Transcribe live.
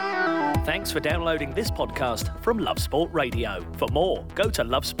Thanks for downloading this podcast from Love Sport Radio. For more, go to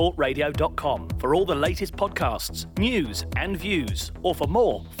lovesportradio.com for all the latest podcasts, news and views. Or for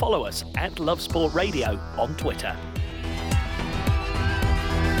more, follow us at Love Sport Radio on Twitter.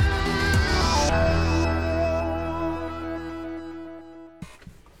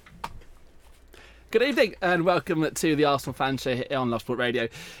 Good evening and welcome to the Arsenal Fan Show here on Love Sport Radio.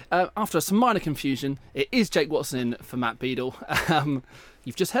 After some minor confusion, it is Jake Watson in for Matt Beadle.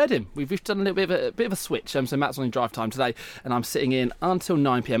 You've just heard him. We've done a little bit of a switch. So Matt's on drive time today, and I'm sitting in until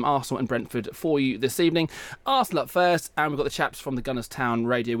 9 p.m. Arsenal and Brentford for you this evening. Arsenal up first, and we've got the chaps from the Gunners Town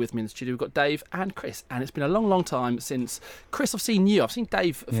Radio with me in the studio. We've got Dave and Chris, and it's been a long, long time since Chris. I've seen you. I've seen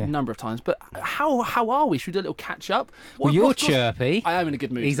Dave a number of times, but how are we? Should we do a little catch up? Well, you're chirpy. I am in a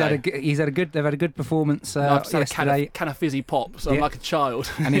good mood. They've had a good performance yesterday. Can of fizzy pop, so I'm like a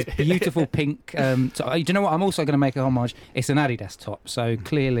child. And it's beautiful pink. Do you know what? I'm also going to make a homage. It's an Adidas top, so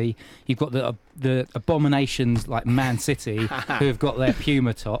clearly you've got the abominations like Man City who have got their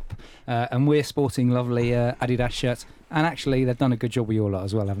Puma top, and we're sporting lovely Adidas shirts. And actually, they've done a good job with your lot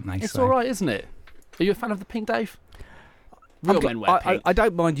as well, haven't they? It's all right, isn't it? Are you a fan of the pink, Dave? Real men wear pink. I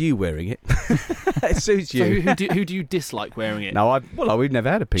don't mind you wearing it. It suits you. So who do you dislike wearing it? No, we've never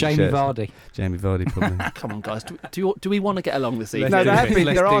had a pink shirt. Jamie Vardy, probably. Come on, guys. Do we want to get along this evening? No,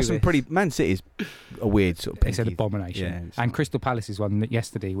 there are some pretty... Man City's a weird sort of... It's an abomination. Yeah, and Crystal Palace's one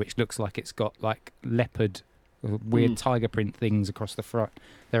yesterday, which looks like it's got like leopard, weird tiger print things across the front.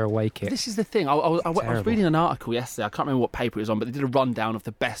 Their away kit. This is the thing. I was reading an article yesterday. I can't remember what paper it was on, but they did a rundown of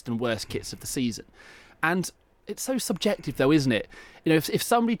the best and worst kits of the season. And... it's so subjective, though, isn't it? You know, if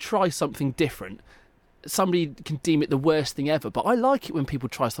somebody tries something different, somebody can deem it the worst thing ever. But I like it when people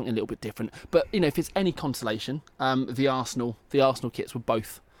try something a little bit different. But you know, if it's any consolation, the Arsenal kits were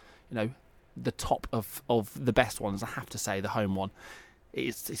both, you know, the top of the best ones. I have to say, the home one.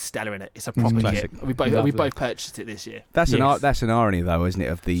 It's stellar in it. It's a proper kit. We both purchased it this year. That's an irony, though, isn't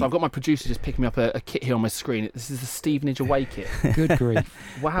it? So I've got my producer just picking me up a kit here on my screen. This is the Stevenage away kit. Good grief!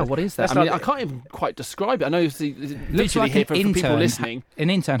 Wow, what is that? I can't even quite describe it. I know it's looks like here for people listening. An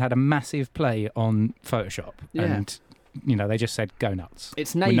intern had a massive play on Photoshop, and you know they just said go nuts.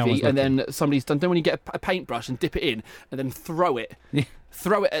 It's navy, and then somebody's done. Then when you get a paintbrush and dip it in, and then throw it. Yeah.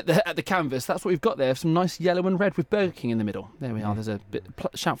 Throw it at the canvas. That's what we've got there. Some nice yellow and red with Burger King in the middle. There we are. There's a bit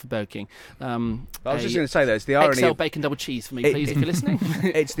shout for Burger King. I was just going to say that it's the irony. XL bacon double cheese for me, please, if you're listening.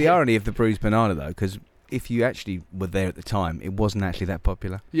 It's the irony of the bruised banana, though, because if you actually were there at the time, it wasn't actually that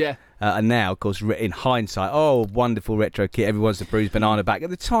popular. Yeah. And now, of course, in hindsight, wonderful retro kit. Everyone's the bruised banana back.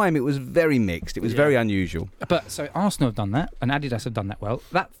 At the time, it was very mixed. It was very unusual. But so Arsenal have done that, and Adidas have done that well.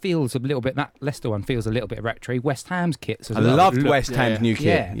 That feels a little bit. That Leicester one feels a little bit retro. West Ham's kits. I loved West Ham's new kit.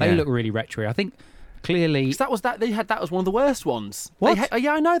 Yeah, they look really retro. I think. Clearly, that was one of the worst ones. What?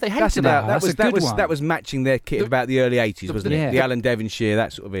 I know they hated that. That was matching their kit of about the early 80s, wasn't it? The Alan Devonshire,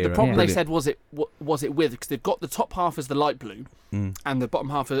 that sort of era. The problem they said was it with, because they've got the top half as the light blue and the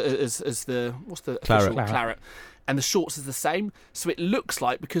bottom half as the claret. And the shorts is the same, so it looks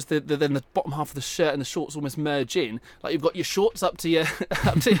like, because then the bottom half of the shirt and the shorts almost merge in, like you've got your shorts up to your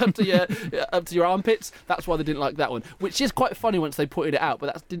up to your armpits. That's why they didn't like that one, which is quite funny once they pointed it out.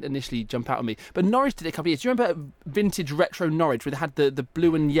 But that didn't initially jump out at me. But Norwich did it a couple of years. Do you remember vintage retro Norwich, where they had the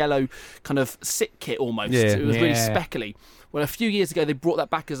blue and yellow kind of sit kit almost? Yeah. It was really speckly. Well, a few years ago, they brought that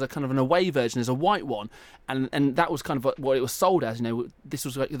back as a kind of an away version, as a white one, and that was kind of what it was sold as. You know, this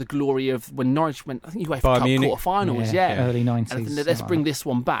was like the glory of when Norwich went, I think, UEFA Cup quarterfinals, early 90s. And let's bring this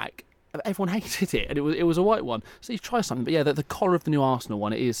one back. Everyone hated it, and it was a white one. So you try something, but the collar of the new Arsenal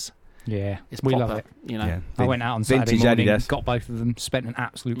one, it is. Yeah, it's we proper, love it. You know, I went out on Saturday morning, got both of them, spent an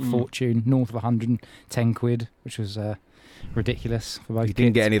absolute fortune, north of 110 quid, which was ridiculous for both. You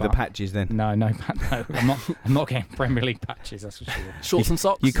didn't get any of the patches then? No. I'm not getting Premier League patches, that's for sure. Shorts and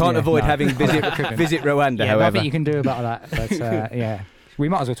socks? You can't avoid having visit Rwanda, however. Nothing you can do about that. But we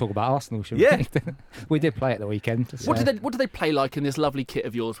might as well talk about Arsenal, shouldn't we? We did play at the weekend. So. What did they play like in this lovely kit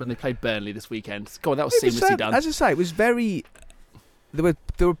of yours when they played Burnley this weekend? God, that was seamlessly done. As I say, it was very... There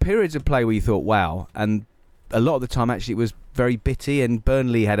were periods of play where you thought, wow, and a lot of the time actually it was very bitty, and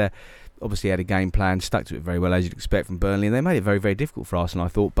Burnley obviously had a game plan, stuck to it very well, as you'd expect from Burnley, and they made it very, very difficult for Arsenal, I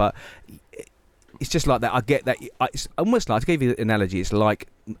thought. But it's just like that. I get that. It's almost like, to give you an analogy, it's like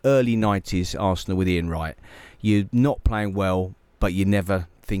early 90s Arsenal with Ian Wright. You're not playing well, but you're never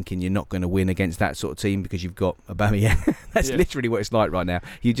thinking you're not going to win against that sort of team because you've got Aubameyang. That's literally what it's like right now.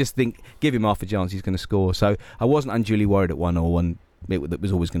 You just think, give him half a chance, he's going to score. So I wasn't unduly worried at 1-1, and it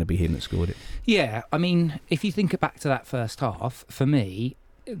was always going to be him that scored it. Yeah, I mean, if you think back to that first half, for me,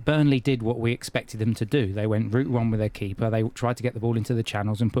 Burnley did what we expected them to do. They went route one with their keeper. They tried to get the ball into the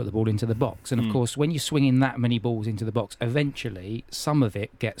channels and put the ball into the box. And of course, when you're swinging that many balls into the box, eventually some of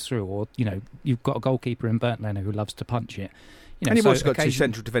it gets through. Or you've got a goalkeeper in Bernd Leno who loves to punch it. And you've also got two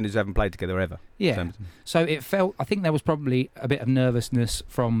central defenders who haven't played together ever. Yeah. So it felt. I think there was probably a bit of nervousness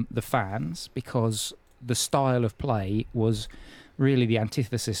from the fans because the style of play was really the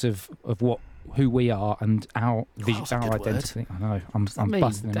antithesis of who we are and our identity. I know. I'm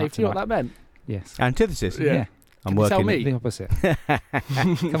busting Dave, do you know what that meant? Yes. Antithesis? Yeah. I'm working tell me? The opposite.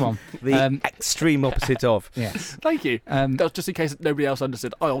 Come on. The extreme opposite of. Yes. Thank you. That was just in case nobody else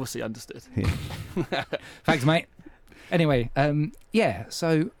understood. I obviously understood. Yeah. Thanks, mate. Anyway,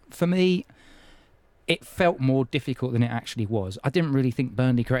 so for me, it felt more difficult than it actually was. I didn't really think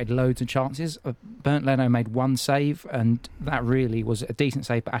Burnley created loads of chances. Bernd Leno made one save, and that really was a decent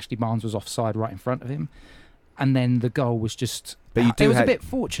save, but Ashley Barnes was offside right in front of him. And then the goal was just... But it was a bit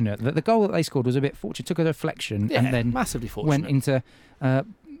fortunate. The goal that they scored was a bit fortunate. Took a deflection and then massively fortunate. Went into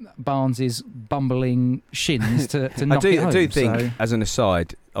Barnes's bumbling shins to knock it home. I do think, as an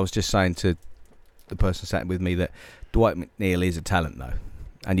aside, I was just saying to the person sat with me that Dwight McNeil is a talent, though.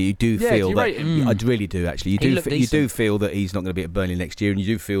 And you do feel that I really do actually. You do feel that he's not going to be at Burnley next year, and you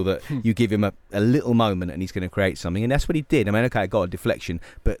do feel that you give him a little moment and he's going to create something, and that's what he did. I mean, okay, I got a deflection,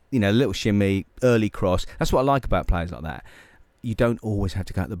 but a little shimmy, early cross. That's what I like about players like that. You don't always have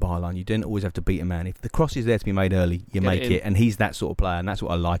to go at the byline. You don't always have to beat a man. If the cross is there to be made early, you make it, and he's that sort of player, and that's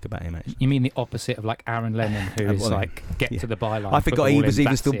what I like about him. Actually. You mean the opposite of like Aaron Lennon, who is like to the byline? I forgot he was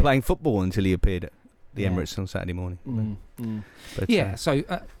even still playing football until he appeared at the Emirates on Saturday morning. But, so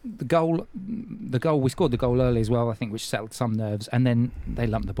the goal we scored the goal early as well, I think, which settled some nerves, and then they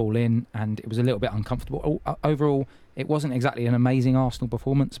lumped the ball in, and it was a little bit uncomfortable. Overall, it wasn't exactly an amazing Arsenal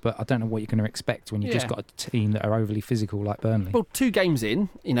performance, but I don't know what you're going to expect when you've just got a team that are overly physical like Burnley. Well, 2 games in,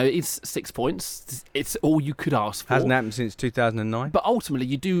 it's 6 points. It's all you could ask for. Hasn't happened since 2009. But ultimately,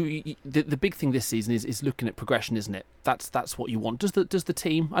 the big thing this season is looking at progression, isn't it? That's what you want. Does the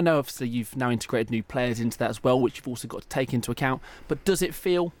team? I know obviously you've now integrated new players into that as well, which you've also got to take into account. But does it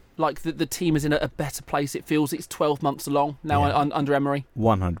feel like the team is in a better place? It feels it's 12 months along now under Emery.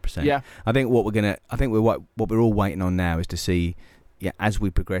 100%. Yeah. I think what we're all waiting on now is to see, as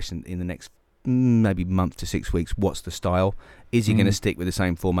we progress in the next maybe month to 6 weeks, what's the style? Is he going to stick with the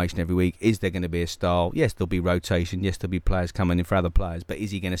same formation every week? Is there going to be a style? Yes, there'll be rotation. Yes, there'll be players coming in for other players. But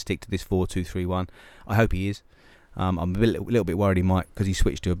is he going to stick to this 4-2-3-1? I hope he is. I'm a little bit worried he might, because he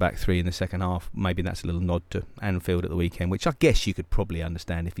switched to a back three in the second half. Maybe that's a little nod to Anfield at the weekend, which I guess you could probably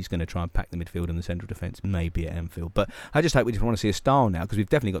understand if he's going to try and pack the midfield and the central defence, maybe at Anfield. But I just hope we just want to see a style now, because we've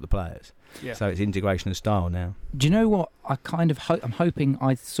definitely got the players. Yeah. So it's integration of style now. Do you know what I kind of I'm hoping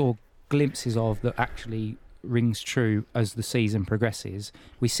I saw glimpses of that actually rings true as the season progresses?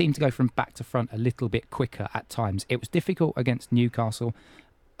 We seem to go from back to front a little bit quicker at times. It was difficult against Newcastle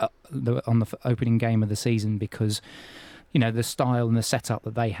on the opening game of the season because the style and the setup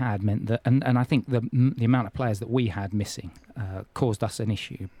that they had meant that, and I think the amount of players that we had missing caused us an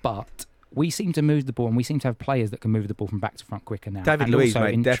issue. But we seem to move the ball, and we seem to have players that can move the ball from back to front quicker now. David Luiz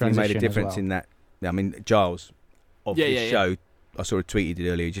definitely made a difference in that. I mean, Giles showed. I sort of tweeted it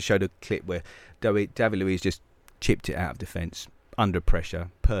earlier. He just showed a clip where David Luiz just chipped it out of defence under pressure,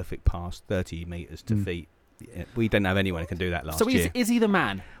 perfect pass, 30 metres to feet. We don't have anyone who can do that last year. So is he the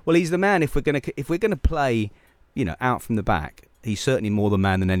man? Well, he's the man. If we're going to play, out from the back, he's certainly more the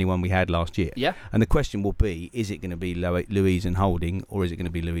man than anyone we had last year. Yeah. And the question will be: is it going to be Luiz and Holding, or is it going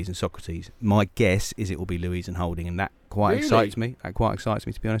to be Luiz and Socrates? My guess is it will be Luiz and Holding, and that quite excites me. That quite excites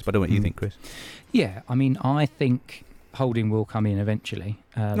me, to be honest. But I don't know what you think, Chris. Yeah, I mean, I think Holding will come in eventually,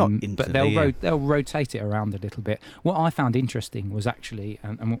 not instantly, but they'll rotate it around a little bit. What I found interesting was actually,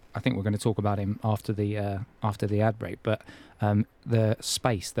 and I think we're going to talk about him after the ad break, but the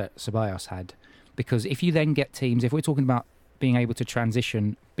space that Ceballos had, because if you then get teams, if we're talking about being able to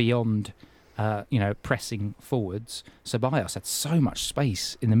transition beyond pressing forwards, Ceballos had so much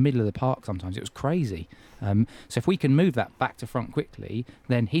space in the middle of the park sometimes. It was crazy. So if we can move that back to front quickly,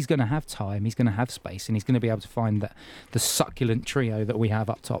 then he's going to have time, he's going to have space, and he's going to be able to find the succulent trio that we have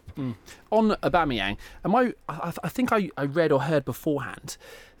up top. On Aubameyang, I think I read or heard beforehand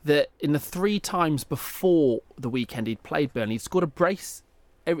that in the 3 times before the weekend he'd played Burnley, he'd scored a brace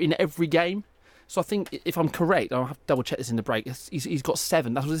in every game. So I think, if I'm correct, I'll have to double check this in the break, he's got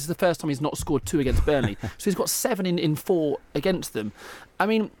 7. This is the first time he's not scored 2 against Burnley. So he's got 7 in 4 against them. I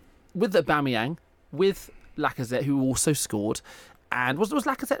mean, with Aubameyang, with Lacazette, who also scored, and was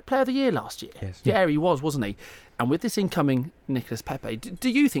Lacazette Player of the Year last year? Yes. Yeah, he was, wasn't he? And with this incoming Nicolas Pepe, do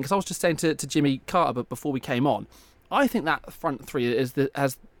you think, because I was just saying to Jimmy Carter before we came on, I think that front three has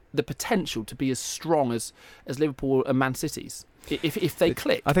the potential to be as strong as Liverpool and Man City's if they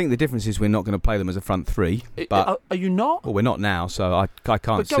click. I think the difference is we're not going to play them as a front three. But are you not? Well, we're not now, so I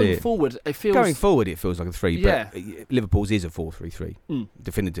can't see it. But going forward, it feels... Going forward, it feels like a 3, Yeah. but Liverpool's is a 4-3-3.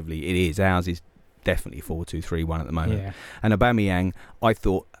 Definitively, it is. Ours is definitely 4-2-3-1 at the moment. Yeah. And Aubameyang, I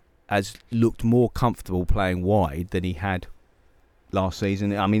thought, has looked more comfortable playing wide than he had last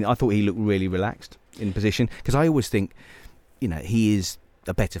season. I mean, I thought he looked really relaxed in position, because I always think, he is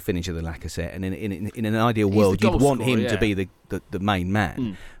a better finisher than Lacazette, and in an ideal world you'd want him to be the main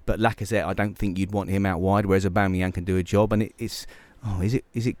man. But Lacazette, I don't think you'd want him out wide, whereas Aubameyang can do a job. And is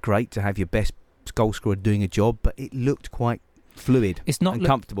it great to have your best goal scorer doing a job? But it looked quite fluid and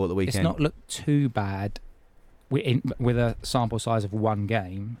comfortable at the weekend. It's not looked too bad with a sample size of one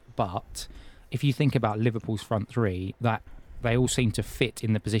game, but if you think about Liverpool's front three, that they all seem to fit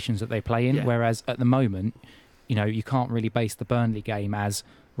in the positions that they play in, whereas at the moment, you can't really base the Burnley game as,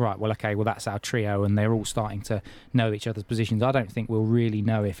 right, well, okay, well, that's our trio, and they're all starting to know each other's positions. I don't think we'll really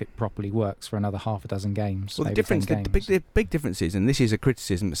know if it properly works for another half a dozen games. Well, the big difference is, and this is a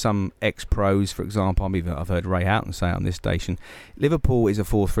criticism that some ex-pros, for example, I've heard Ray Houghton say on this station, Liverpool is a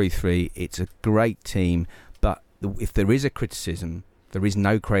 4-3-3, it's a great team, but if there is a criticism, there is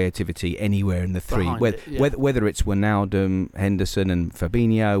no creativity anywhere in the three. Whether it's Wijnaldum, Henderson and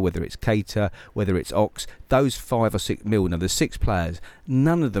Fabinho, whether it's Keita, whether it's Ox, those 5 or 6 million, there's 6 players,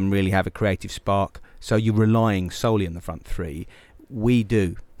 none of them really have a creative spark, so you're relying solely on the front three. We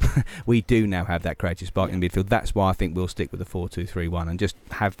do. We do now have that creative spark in the midfield. That's why I think we'll stick with the 4-2-3-1 and just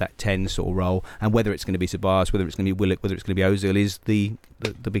have that 10 sort of role. And whether it's going to be Ceballos, whether it's going to be Willock, whether it's going to be Ozil is the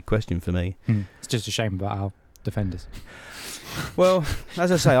big question for me. It's just a shame about our defenders. Well, as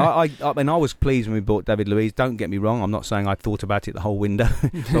I say, I mean, I was pleased when we bought David Luiz. Don't get me wrong, I'm not saying I thought about it the whole window,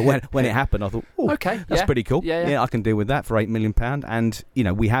 but when it happened, I thought, that's pretty cool. Yeah, I can deal with that for £8 million. And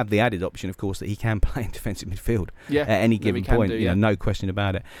we have the added option, of course, that he can play in defensive midfield at any given point. No question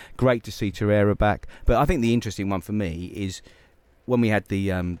about it. Great to see Torreira back, but I think the interesting one for me is when we had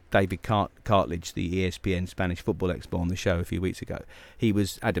the David Cartledge, the ESPN Spanish football expert, on the show a few weeks ago. He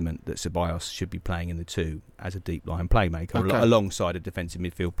was adamant that Ceballos should be playing in the 2 as a deep line playmaker, alongside a defensive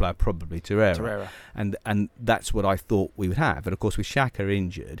midfield player, probably Torreira. And that's what I thought we would have. And of course, with Xhaka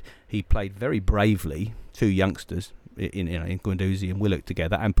injured, he played very bravely 2 youngsters in Guendouzi and Willock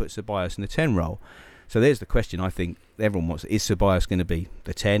together, and put Ceballos in the 10 role. So there's the question I think everyone wants: is Ceballos going to be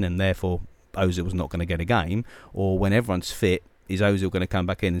the 10, and therefore Ozil's not going to get a game, or when everyone's fit, is Ozil going to come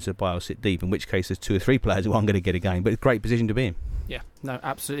back in and Ceballos sit deep? In which case, there's 2 or 3 players who aren't going to get a game. But it's a great position to be in. Yeah, no,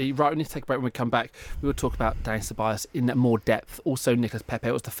 absolutely. Right, we need to take a break. When we come back, we will talk about Dani Ceballos in more depth. Also, Nicolas Pepe.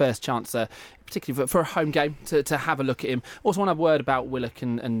 It was the first chance, particularly for a home game, to have a look at him. Also, want to have a word about Willock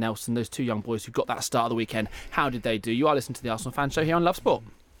and Nelson, those 2 young boys who got that start of the weekend. How did they do? You are listening to the Arsenal Fan Show here on Love Sport.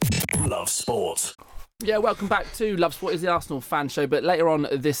 Love Sport. Yeah, welcome back to Love Sport. Is the Arsenal Fan Show, but later on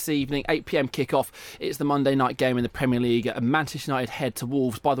this evening, 8 p.m. kick-off, it's the Monday night game in the Premier League. Manchester United head to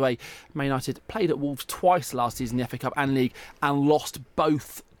Wolves. By the way, Man United played at Wolves twice last season, the FA Cup and League, and lost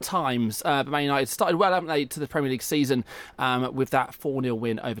both times. But Man United started well, haven't they, to the Premier League season with that 4-0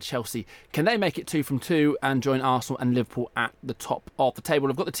 win over Chelsea. Can they make it 2 from 2 and join Arsenal and Liverpool at the top of the table?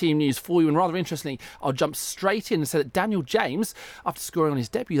 I've got the team news for you, and rather interestingly, I'll jump straight in and say that Daniel James, after scoring on his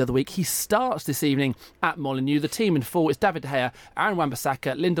debut the other week, he starts this evening at Molineux. The team in full is David De Gea, Aaron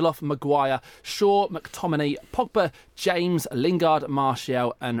Wan-Bissaka, Lindelof, Maguire, Shaw, McTominay, Pogba, James, Lingard,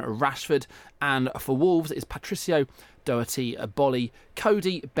 Martial and Rashford. And for Wolves, it's Patricio, Doherty, Bolly,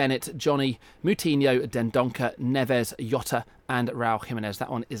 Cody, Bennett, Johnny, Moutinho, Dendoncker, Neves, Jota and Raul Jimenez.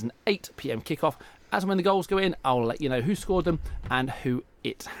 That one is an 8 p.m. kickoff. As and when the goals go in, I'll let you know who scored them and who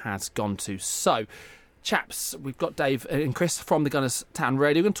it has gone to. So, chaps, we've got Dave and Chris from the Gunners Town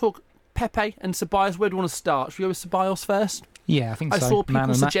Radio. We're going to talk Pepe and Ceballos. Where do you want to start? Should we go with Ceballos first? Yeah, I think so. I saw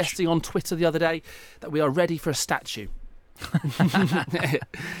people suggesting on Twitter the other day that we are ready for a statue.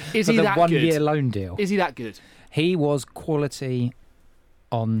 Is he that good? 1 year loan deal. Is he that good? He was quality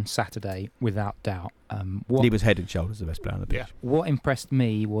on Saturday, without doubt. He was head and shoulders the best player on the pitch. Yeah. What impressed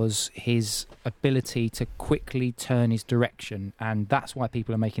me was his ability to quickly turn his direction, and that's why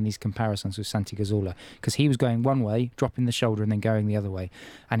people are making these comparisons with Santi Cazorla, because he was going one way, dropping the shoulder and then going the other way.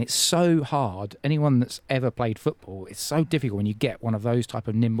 And it's so hard. Anyone that's ever played football, it's so difficult when you get one of those type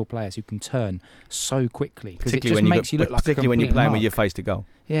of nimble players who can turn so quickly. Particularly when you're playing with your face to goal.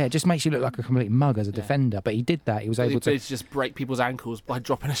 Yeah, it just makes you look like a complete mug as a defender. But he did that. He was able to just break people's ankles by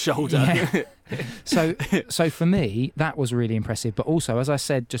dropping a shoulder. Yeah. So for me, that was really impressive. But also, as I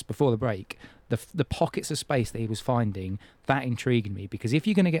said just before the break, the pockets of space that he was finding, that intrigued me, because if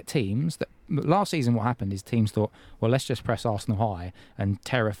you're going to get teams that last season, what happened is teams thought, well, let's just press Arsenal high and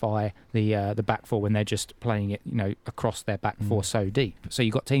terrify the back four when they're just playing it, across their back four so deep. So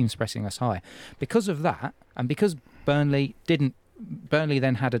you got teams pressing us high because of that, and because Burnley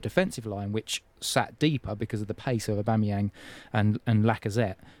then had a defensive line which sat deeper because of the pace of Aubameyang and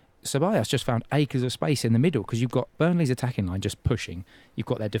Lacazette. Ceballos just found acres of space in the middle because you've got Burnley's attacking line just pushing. You've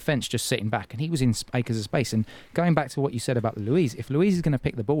got their defence just sitting back, and he was in acres of space. And going back to what you said about Luiz, if Luiz is going to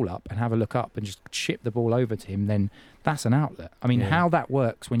pick the ball up and have a look up and just chip the ball over to him, then that's an outlet. I mean, how that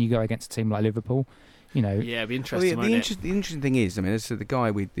works when you go against a team like Liverpool, Yeah, it'd be interesting. Well, the interesting thing is, so the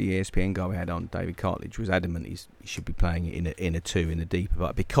guy with the ESPN guy we had on, David Cartledge, was adamant he should be playing it in a two, in the deeper,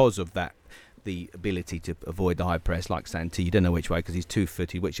 but because of that, the ability to avoid the high press, like Santi, you don't know which way because he's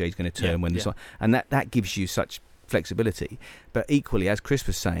 2-footed, which way he's going to turn when the side, and that gives you such flexibility. But equally, as Chris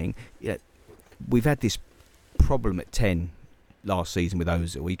was saying, we've had this problem at 10 last season with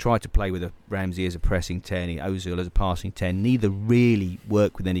Ozil. He tried to play with a Ramsey as a pressing 10, Ozil as a passing 10. Neither really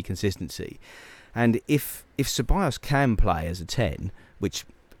work with any consistency. And if Ceballos can play as a 10, which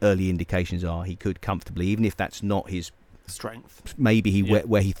early indications are he could comfortably, even if that's not his strength, maybe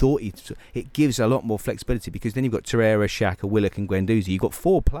where he thought it gives a lot more flexibility, because then you've got Torreira, Xhaka, Willock and Guendouzi. You've got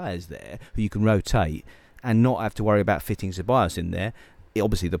 4 players there who you can rotate and not have to worry about fitting Ceballos in there.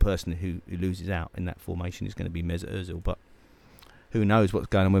 Obviously the person who loses out in that formation is going to be Mesut Ozil, but who knows what's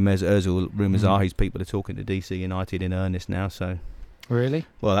going on with Mesut Ozil. Rumours are people are talking to DC United in earnest now, so really?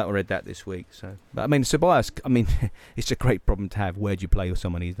 Well, I read that this week. So, but I mean, Ceballos, it's a great problem to have. Where do you play with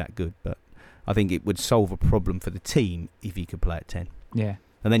someone who's that good? But I think it would solve a problem for the team if he could play at 10. Yeah.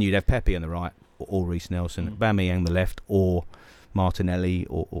 And then you'd have Pepe on the right, or Reece Nelson, Aubameyang the left, or Martinelli,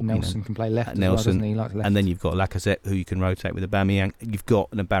 or Nelson can play left. Nelson, as well, doesn't he? Like left. And then you've got Lacazette, who you can rotate with Aubameyang. You've got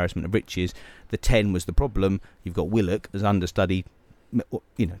an embarrassment of riches. The 10 was the problem. You've got Willock as understudy,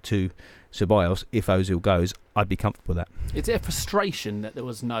 to Ceballos. If Ozil goes, I'd be comfortable with that. It's a frustration that there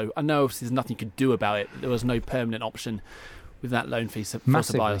was no. I know obviously there's nothing you could do about it. There was no permanent option with that loan fee for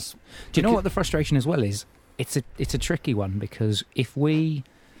Ceballos. Do you know what the frustration as well is? It's a tricky one, because if he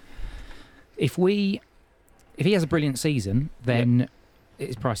has a brilliant season, then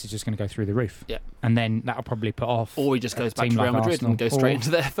his price is just going to go through the roof. Yeah. And then that'll probably put off. Or he just goes back to Real Madrid Arsenal, and goes straight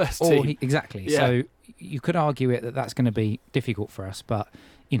into their first team. Exactly. Yeah. So you could argue that's going to be difficult for us, but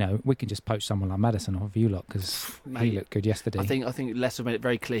we can just poach someone like Maddison off you lot, because he looked good yesterday. I think Leicester made it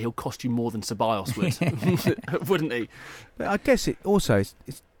very clear he'll cost you more than Ceballos would, wouldn't he? But I guess it also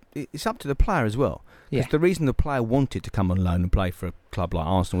it's up to the player as well. Because the reason the player wanted to come on loan and play for a club like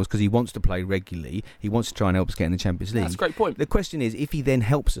Arsenal was because he wants to play regularly. He wants to try and help us get in the Champions League. That's a great point. The question is, if he then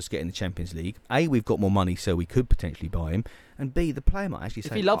helps us get in the Champions League, A, we've got more money, so we could potentially buy him, and B, the player might actually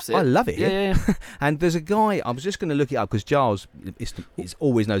say, he loves it. I love it here. Yeah. And there's a guy, I was just going to look it up, because Giles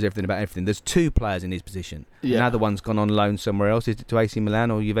always knows everything about everything. There's 2 players in his position. Yeah. Another one's gone on loan somewhere else. Is it to AC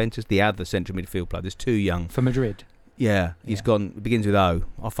Milan or Juventus? The other central midfield player. There's 2 young. For Madrid. Yeah, he's gone. It begins with O.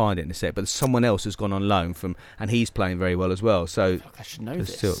 I'll find it in a sec. But someone else has gone on loan and he's playing very well as well. So I should know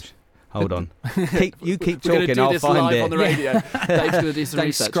this. Hold on. keep talking. I'll this find live it on the radio. Dave's going to do some Dave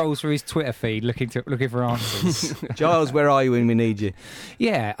research. Scrolls through his Twitter feed looking for answers. Giles, where are you when we need you?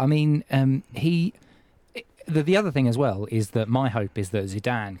 Yeah, I mean, The other thing as well is that my hope is that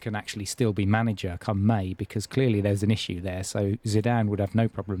Zidane can actually still be manager come May, because clearly there's an issue there. So Zidane would have no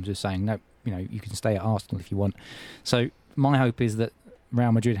problems with saying, no, you can stay at Arsenal if you want. So my hope is that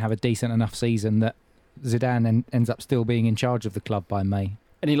Real Madrid have a decent enough season that Zidane ends up still being in charge of the club by May.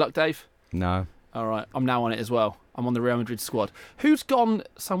 Any luck, Dave? No. All right, I'm now on it as well. I'm on the Real Madrid squad. Who's gone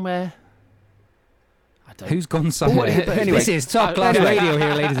somewhere? Who's gone somewhere? But anyway, this is top class radio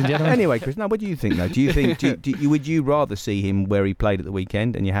here, ladies and gentlemen. Anyway, Chris, what do you think though? Do you think would you rather see him where he played at the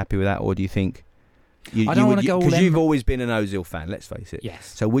weekend, and you're happy with that, or do you think I don't want to go all because you've always been an Ozil fan? Let's face it.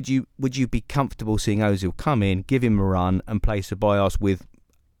 Yes. So would you be comfortable seeing Ozil come in, give him a run, and play Ceballos with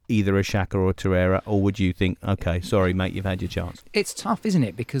either a Xhaka or a Torreira, or would you think, okay, sorry mate, you've had your chance? It's tough, isn't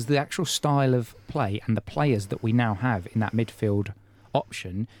it? Because the actual style of play and the players that we now have in that midfield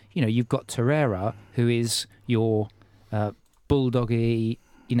option, you've got Torreira, who is your bulldoggy,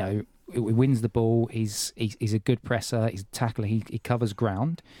 he wins the ball, he's a good presser, he's a tackler, he covers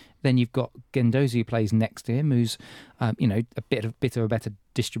ground. Then you've got Guendouzi, who plays next to him, who's a bit of a better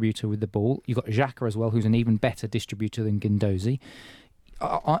distributor with the ball. You've got Xhaka as well, who's an even better distributor than Guendouzi.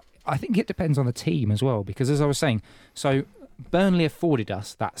 I think it depends on the team as well, because as I was saying, so Burnley afforded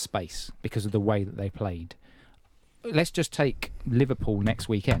us that space because of the way that they played. Let's just take Liverpool next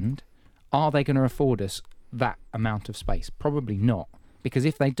weekend. Are they going to afford us that amount of space? Probably not. Because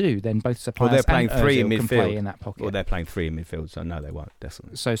if they do, then both Ceballos they're playing and three in Ozil can midfield. play in that pocket. Well, they're playing 3 in midfield, so no, they won't,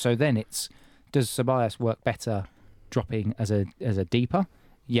 definitely. So then it's, does Ceballos work better dropping as a deeper?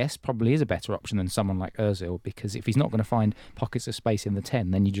 Yes, probably is a better option than someone like Ozil, because if he's not going to find pockets of space in the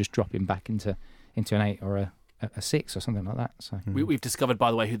 10, then you just drop him back into an 8 or a 6 or something like that. So We've discovered,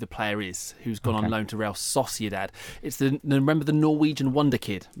 by the way, who the player is who's gone on loan to Real Sociedad. It's remember the Norwegian wonder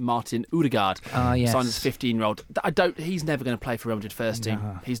kid, Martin Odegaard, yes. signed as a 15-year-old. He's never going to play for Real Madrid first team.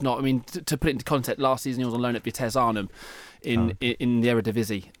 No. He's not. I mean, to put it into context, last season he was on loan at Vitesse Arnhem in the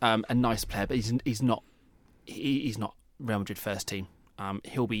Eredivisie. A nice player, but he's not Real Madrid first team.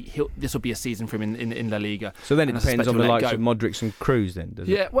 This will be a season for him in La Liga. So then it And I depends suspect on the he'll let likes go. of Modric and Cruz then, does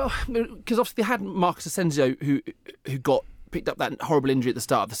it? Yeah, well, because obviously they had Marcus Asensio who picked up that horrible injury at the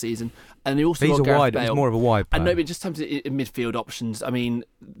start of the season, and they also He's got a Gareth wide, Bale. he's more of a wide player. And no, but just in terms of in midfield options, I mean,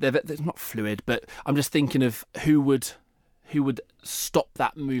 they're not fluid, but I'm just thinking of who would stop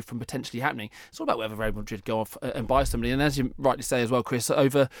that move from potentially happening. It's all about whether Real Madrid go off and buy somebody, and as you rightly say as well, Chris,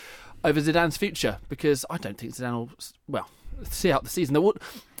 over Zidane's future, because I don't think Zidane will see out the season. I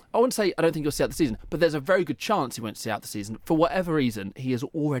wouldn't say I don't think he'll see out the season, but there's a very good chance he won't see out the season. For whatever reason, he is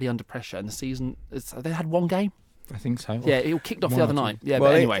already under pressure, and the season they had one game. I think so. Yeah, he kicked off the other night. Yeah,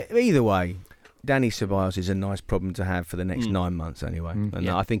 well, but anyway. Either way, Dani Ceballos is a nice problem to have for the next 9 months anyway. And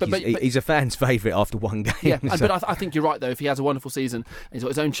Yeah. I think But he's a fan's favourite after one game. Yeah, so. but I think you're right, though. If he has a wonderful season, he's got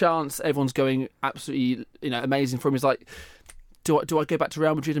his own chance, everyone's going absolutely amazing for him. He's like, do I go back to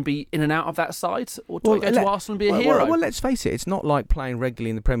Real Madrid and be in and out of that side? Or do I go to Arsenal and be a hero? Well, let's face it, it's not like playing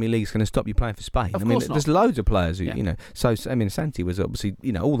regularly in the Premier League is going to stop you playing for Spain. Of I mean, course not. there's loads of players who, Yeah. So, I mean, Santi was obviously,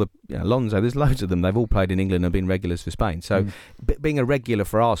 all the, Alonso, there's loads of them. They've all played in England and been regulars for Spain. So, being a regular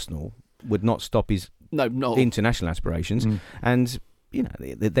for Arsenal would not stop his international aspirations. And,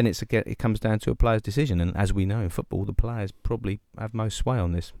 then it comes down to a player's decision. And as we know in football, the players probably have most sway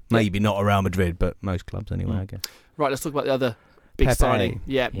on this. Maybe not Real Madrid, but most clubs anyway, I guess. Right, let's talk about the other big Pepe. signing.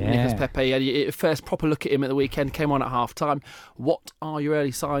 Yeah, Nicolas Pepe. First proper look at him at the weekend, came on at half-time. What are your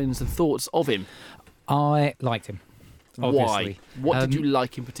early signs and thoughts of him? I liked him. Obviously. Why? What did you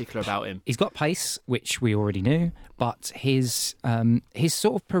like in particular about him? He's got pace, which we already knew, but his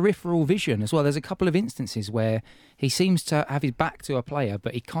sort of peripheral vision as well. There's a couple of instances where he seems to have his back to a player,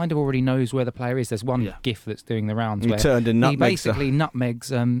 but he kind of already knows where the player is. There's one GIF that's doing the rounds where turned and he basically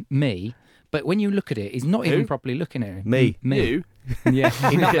nutmegs me. But when you look at it, he's not even properly looking at him. Me. You? Yeah,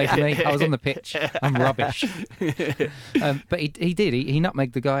 he nutmegged me. I was on the pitch. I'm rubbish. But he did. He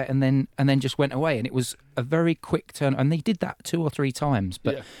nutmegged the guy and then just went away. And it was a very quick turn. And they did that 2 or 3 times.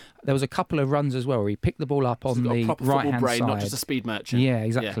 But there was a couple of runs as well where he picked the ball up on the right-hand side. Not just a speed merchant. Yeah,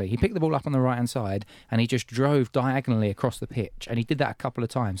 exactly. He picked the ball up on the right-hand side and he just drove diagonally across the pitch. And he did that a couple of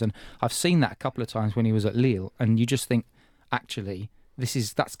times. And I've seen that a couple of times when he was at Lille. And you just think, actually,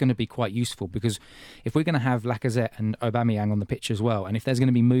 that's going to be quite useful, because if we're going to have Lacazette and Aubameyang on the pitch as well, and if there's going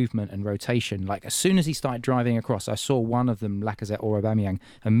to be movement and rotation, like as soon as he started driving across, I saw one of them, Lacazette or Aubameyang,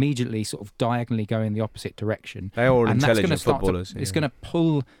 immediately sort of diagonally go in the opposite direction. They are all and intelligent that's gonna footballers. It's going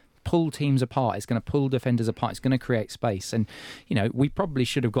to pull teams apart. It's going to pull defenders apart. It's going to create space. And, we probably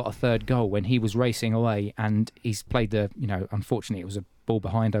should have got a third goal when he was racing away and he's played unfortunately it was a ball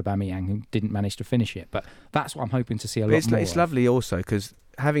behind Aubameyang who didn't manage to finish it. But that's what I'm hoping to see a lot more It's of. lovely also because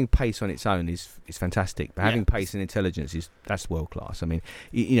having pace on its own is fantastic, but having pace and intelligence that's world class. I mean,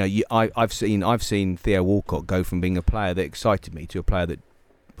 I've seen Theo Walcott go from being a player that excited me to a player that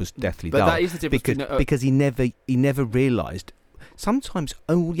was deathly dull. That is the difference because he never realised. Sometimes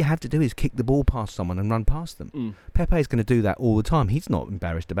all you have to do is kick the ball past someone and run past them. Pepe is going to do that all the time. He's not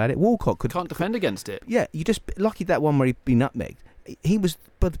embarrassed about it. Walcott can't defend against it. Yeah, you just lucky that one where he'd be nutmegged. He was,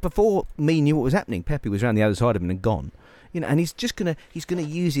 but before me knew what was happening, Pepe was around the other side of him and gone. And he's gonna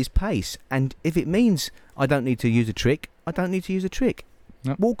use his pace. And if it means I don't need to use a trick, I don't need to use a trick.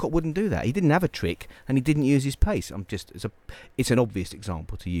 Yep. Walcott wouldn't do that. He didn't have a trick, and he didn't use his pace. It's an obvious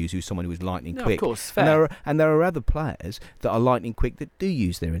example to use who's someone who was lightning quick. Of course, fair. And there are other players that are lightning quick that do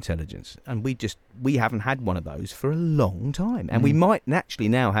use their intelligence, and we haven't had one of those for a long time, and we might naturally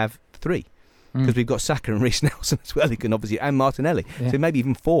now have 3. Because we've got Saka and Reece Nelson as well, and Martinelli. Yeah. So maybe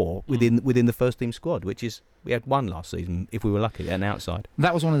even 4 within the first team squad, which is, we had 1 last season if we were lucky at an outside.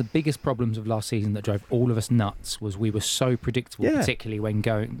 That was one of the biggest problems of last season that drove all of us nuts. Was we were so predictable, particularly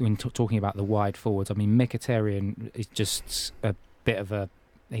when talking about the wide forwards. I mean, Mkhitaryan is just a bit of a.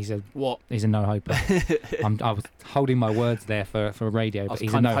 He's a no-hoper. I was holding my words there for radio, but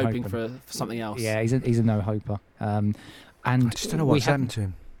he's a no-hoper. I was kind of hoping for something else. Yeah, he's a no-hoper. And I just don't know what's happened to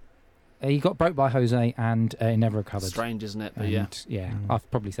him. He got broke by Jose and he never recovered. Strange, isn't it? But I've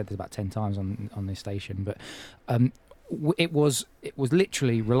probably said this about 10 times on this station. But it was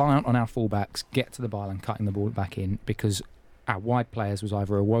literally reliant on our fullbacks get to the ball and cutting the ball back in, because our wide players was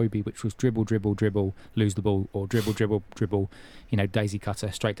either Iwobi, which was dribble, lose the ball, or dribble, daisy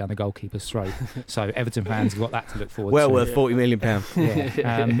cutter straight down the goalkeeper's throat. So Everton fans got that to look forward to. Well worth £40 million.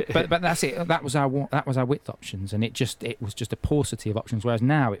 Yeah. But that's it. That was our width options, and it was just a paucity of options. Whereas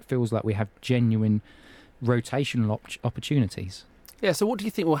now it feels like we have genuine rotational opportunities. Yeah, so what do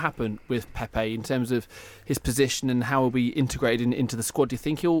you think will happen with Pepe in terms of his position and how he'll be integrated into the squad? Do you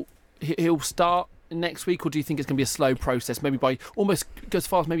think he'll start next week, or do you think it's going to be a slow process? Maybe by almost go as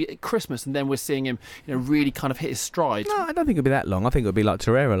far as maybe at Christmas, and then we're seeing him, really kind of hit his stride. No, I don't think it'll be that long. I think it'll be like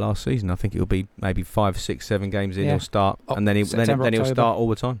Torreira last season. I think it'll be maybe 5, 6, 7 games in. He'll start, and then he'll start all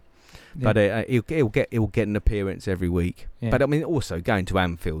the time. Yeah. But he'll get an appearance every week. Yeah. But I mean, also going to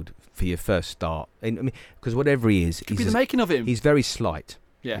Anfield for your first start, because whatever he is, could be the making of him. He's very slight.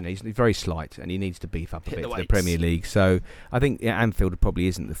 Yeah, he's very slight, and he needs to beef up a bit for the Premier League. So I think Anfield probably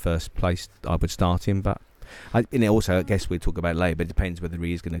isn't the first place I would start him. But also, I guess we'll talk about it later. But it depends whether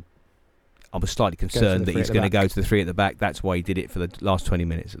he is going to. I was slightly concerned that he's going to go to the 3 at the back. That's why he did it for the last 20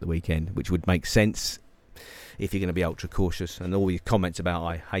 minutes at the weekend, which would make sense if you're going to be ultra cautious. And all your comments about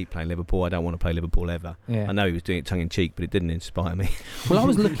I hate playing Liverpool, I don't want to play Liverpool ever. Yeah. I know he was doing it tongue in cheek, but it didn't inspire me. Well, I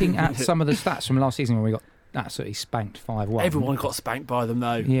was looking at some of the stats from last season when we got absolutely spanked 5-1. Everyone got spanked by them,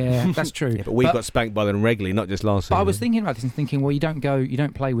 though. Yeah, that's true. But we got spanked by them regularly, not just last season. I was thinking about this and thinking, well, you don't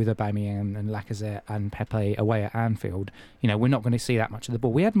play with Aubameyang and Lacazette and Pepe away at Anfield. We're not going to see that much of the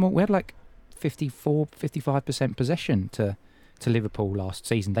ball. We had like 54-55% possession to Liverpool last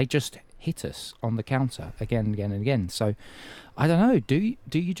season. They just hit us on the counter again and again. So I don't know.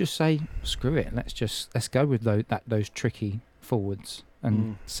 Do you just say screw it? Let's go with those tricky forwards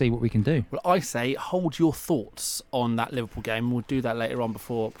and see what we can do. Well, I say hold your thoughts on that Liverpool game. We'll do that later on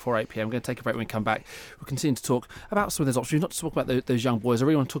before 8 p.m. We're going to take a break when we come back. We'll continue to talk about some of those options, not to talk about those young boys. I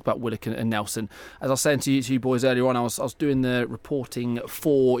really want to talk about Willock and Nelson. As I was saying to you boys earlier on, I was doing the reporting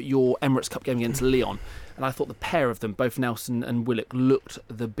for your Emirates Cup game against Lyon, and I thought the pair of them, both Nelson and Willock, looked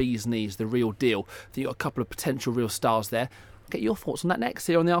the bee's knees, the real deal. I think you've got a couple of potential real stars there. I'll get your thoughts on that next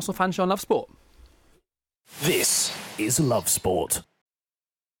here on the Arsenal Fan Show on Love Sport. This is Love Sport.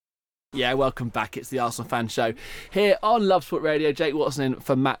 Yeah, welcome back. It's the Arsenal Fan Show here on Love Sport Radio. Jake Watson in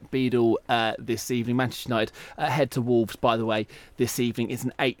for Matt Beadle this evening. Manchester United head to Wolves, by the way, this evening. It's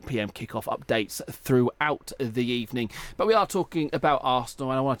an 8 p.m. kickoff. Updates throughout the evening. But we are talking about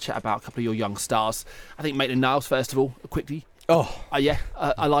Arsenal, and I want to chat about a couple of your young stars. I think Maitland-Niles, first of all, quickly. I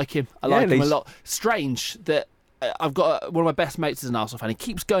like him. I like him a lot. Strange that I've got one of my best mates as an Arsenal fan. He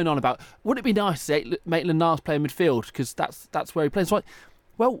keeps going on about, would it be nice to see Maitland-Niles play in midfield, because that's where he plays. Like,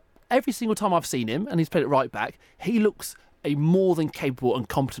 well, every single time I've seen him, and he's played at right back, he looks a more than capable and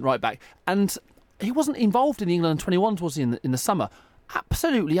competent right back. And he wasn't involved in the England 21s, was he, in the summer?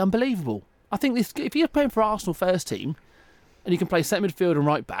 Absolutely unbelievable. I think if you're playing for Arsenal first team, and you can play centre midfield and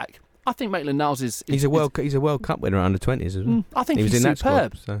right back, I think Maitland-Niles is... He's a World Cup winner under 20s, isn't he? I think he's in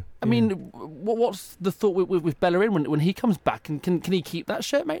superb. That squad, so, I mean, what's the thought with Bellerin when he comes back? And can he keep that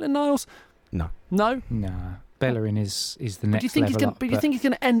shirt, Maitland-Niles? No. No? Nah. Bellerin is the next level up. But do you think he's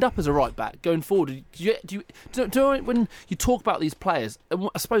going to end up as a right back going forward? Do you when you talk about these players,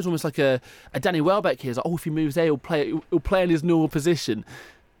 I suppose almost like a Danny Welbeck here, is like, if he moves there, he'll play in his normal position.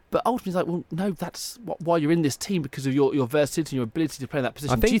 But ultimately, it's like, well, no, that's why you're in this team, because of your versatility and your ability to play in that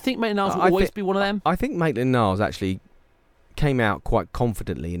position. Do you think Maitland-Niles will always be one of them? I think Maitland-Niles actually came out quite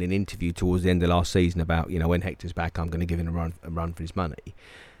confidently in an interview towards the end of last season about, when Hector's back, I'm going to give him a run for his money.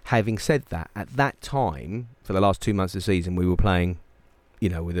 Having said that, at that time, for the last 2 months of the season, we were playing,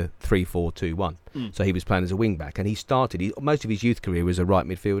 with a 3-4-2-1. So he was playing as a wing-back, and he started... most of his youth career was a right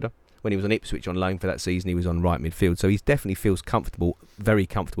midfielder. When he was on Ipswich on loan for that season, he was on right midfield. So he definitely feels comfortable, very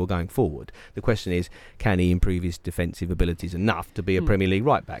comfortable going forward. The question is, can he improve his defensive abilities enough to be a Premier League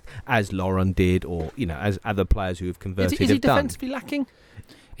right-back, as Lauren did, or, as other players who have converted have done? Is he defensively lacking?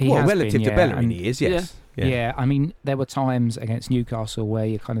 Relative to Bellerin, he is, yes. Yeah, I mean, there were times against Newcastle where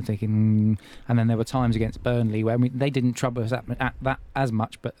you're kind of thinking, and then there were times against Burnley where they didn't trouble us at that as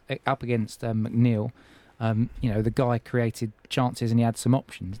much, but up against McNeil, the guy created chances and he had some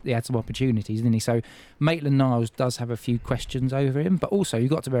options, he had some opportunities, didn't he? So Maitland-Niles does have a few questions over him, but also you've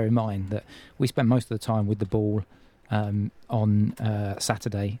got to bear in mind that we spent most of the time with the ball on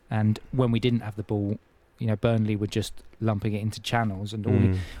Saturday, and when we didn't have the ball, Burnley were just lumping it into channels,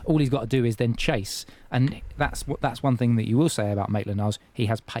 and all he's got to do is then chase. And that's one thing that you will say about Maitland-Niles. He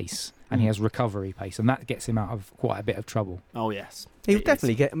has pace, and he has recovery pace, and that gets him out of quite a bit of trouble. Oh yes, he'll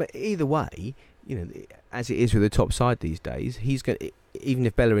definitely get. Either way, as it is with the top side these days, he's going. Even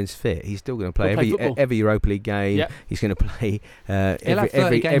if Bellerin's fit, he's still going to play He'll every Europa League game. Yep. He's going to play this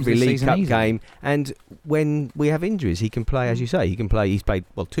every League season Cup easily. game. And when we have injuries, he can play, as you say. He can play. He's played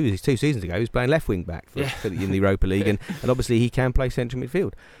two seasons ago. He was playing left wing back in the Europa League, and obviously he can play central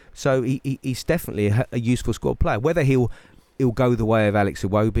midfield. So he's definitely a useful squad player. Whether he'll go the way of Alex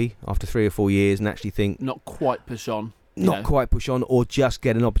Iwobi after 3 or 4 years and actually think not quite push on. Quite push on, or just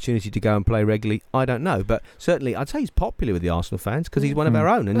get an opportunity to go and play regularly, I don't know. But certainly I'd say he's popular with the Arsenal fans because he's one of our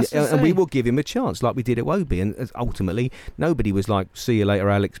own, and we will give him a chance like we did at Iwobi. And ultimately nobody was like, see you later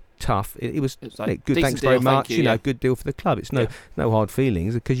Alex, tough. It was like, good, thanks very much, good deal for the club. It's no hard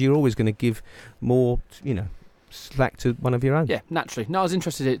feelings, because you're always going to give more slack to one of your own. Yeah, naturally. No, I was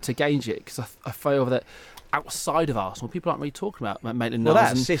interested to gauge it because I feel that outside of Arsenal, people aren't really talking about Maitland-Niles. Well,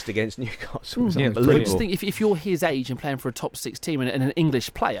 that assist against Newcastle was I unbelievable. just think if you're his age and playing for a top 6 team and an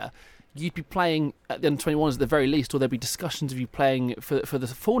English player, you'd be playing at the under-21s at the very least, or there'd be discussions of you playing for the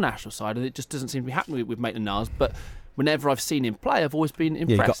full national side, and it just doesn't seem to be happening with Maitland-Niles. But whenever I've seen him play, I've always been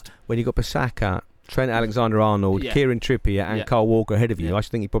impressed. When you got Bissaka, Trent Alexander-Arnold, Kieran Trippier and Kyle Walker ahead of you, I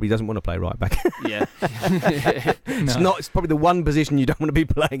think he probably doesn't want to play right back. It's probably the one position you don't want to be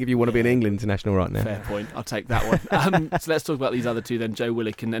playing if you want to be an England international right now. Fair point. I'll take that one. So let's talk about these other two then, Joe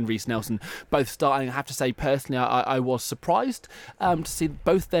Willock and Reiss Nelson, both starting. I have to say, personally, I was surprised to see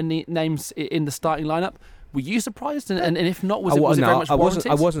both their names in the starting lineup. Were you surprised? And if not, was it very much warranted?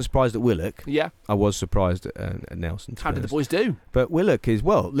 I wasn't surprised at Willock. Yeah. I was surprised at Nelson. How did the boys do? But Willock has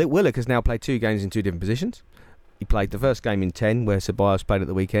now played 2 games in 2 different positions. He played the first game in 10, where Ceballos played at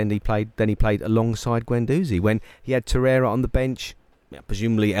the weekend. He played alongside Guendouzi when he had Torreira on the bench.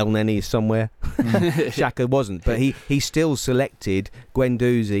 Presumably El Neni is somewhere. Xhaka wasn't, but he still selected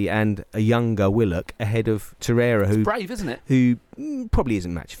Guendouzi and a younger Willock ahead of Torreira, who brave, isn't it? Who probably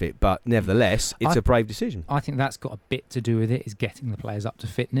isn't match fit, but nevertheless, it's a brave decision. I think that's got a bit to do with it, is getting the players up to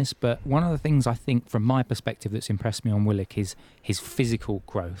fitness. But one of the things I think, from my perspective, that's impressed me on Willock is his physical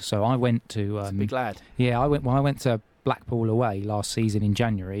growth. So I went to big lad. Yeah, I went to Blackpool away last season in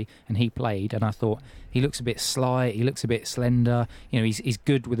January, and he played, and I thought, he looks a bit slight, he looks a bit slender. He's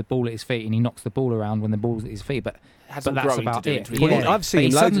good with the ball at his feet, and he knocks the ball around when the ball's at his feet. But that's about it. I've seen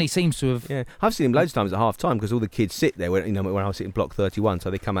him suddenly seems to have. Yeah, I've seen him loads of times at half time, because all the kids sit there. When I was sitting block 31, so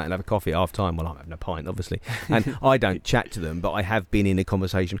they come out and have a coffee at half time. Well, I'm having a pint, obviously, and I don't chat to them, but I have been in a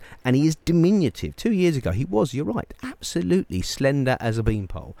conversation. And he is diminutive. 2 years ago, he was. You're right, absolutely slender as a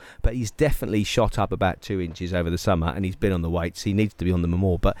beanpole. But he's definitely shot up about 2 inches over the summer, and he's been on the weights. He needs to be on them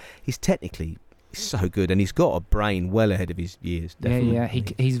more, but he's technically so good, and he's got a brain well ahead of his years. Definitely. Yeah.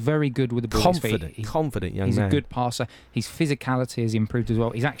 He's very good with the ball. Confident young man. He's a good passer. His physicality has improved as well.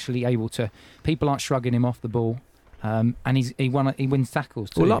 He's actually able to. People aren't shrugging him off the ball, and he wins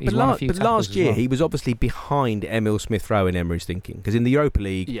tackles too. But last year he was obviously behind Emil Smith-Rowe in Emery's thinking, because in the Europa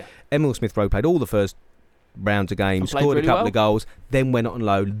League, Emil Smith-Rowe played all the first rounds of games, scored a couple of goals, then went on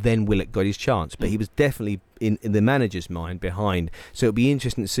loan, then Willock got his chance. But he was definitely in the manager's mind behind. So it'll be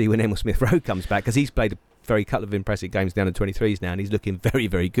interesting to see when Emil Smith-Rowe comes back, because he's played a couple of impressive games down to 23s now, and he's looking very,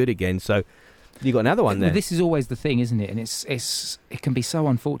 very good again. So you got another one there. This is always the thing, isn't it? And it can be so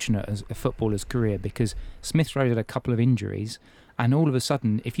unfortunate as a footballer's career, because Smith-Rowe had a couple of injuries, and all of a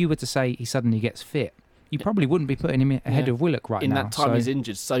sudden, if you were to say he suddenly gets fit, you probably wouldn't be putting him ahead of Willock right now. In that time he's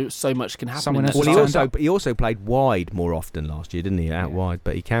injured, so much can happen. He also played wide more often last year, didn't he? Out wide,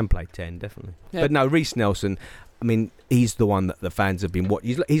 but he can play 10, definitely. Yeah. But no, Reiss Nelson, I mean, he's the one that the fans have been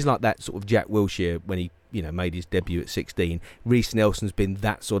watching. He's like that sort of Jack Wilshere when he made his debut at 16. Reiss Nelson's been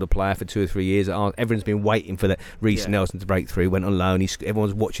that sort of player for 2 or 3 years. Everyone's been waiting for that Reiss Nelson to break through. Went on loan.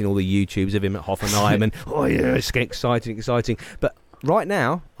 Everyone's watching all the YouTubes of him at Hoffenheim, and it's exciting. But right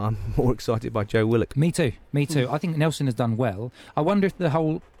now, I'm more excited by Joe Willock. Me too. I think Nelson has done well. I wonder if the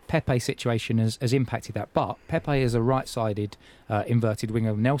whole Pepe situation has impacted that. But Pepe is a right-sided inverted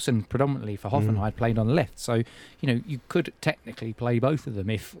winger. Nelson, predominantly for Hoffenheim, played on the left. So, you could technically play both of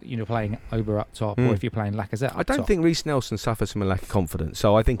them if you're playing Ober up top or if you're playing Lacazette up top. I don't think Reiss Nelson suffers from a lack of confidence,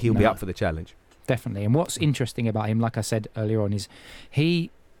 so I think he'll be up for the challenge. Definitely. And what's interesting about him, like I said earlier on, is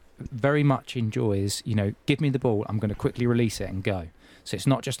he very much enjoys, give me the ball, I'm going to quickly release it and go. So it's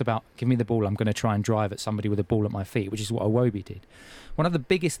not just about give me the ball, I'm going to try and drive at somebody with a ball at my feet, which is what Iwobi did. One of the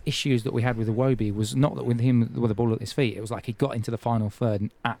biggest issues that we had with Iwobi was not that with him with a ball at his feet, it was like he got into the final third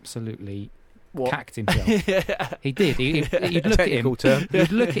and absolutely cacked himself. He did. You'd look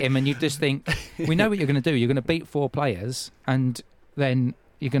at him and you'd just think, we know what you're going to do. You're going to beat 4 players, and then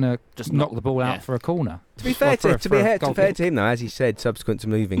you're going to Just knock the ball out for a corner. To be fair to him, though, as he said, subsequent to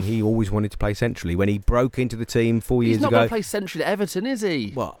moving, he always wanted to play centrally. When he broke into the team 4 years He's not ago, going to play centrally at Everton, is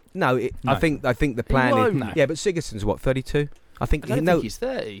he? well, no, No. I think the plan won't. is. No. Yeah, but Sigurdsson's what, 32? I think I don't think he's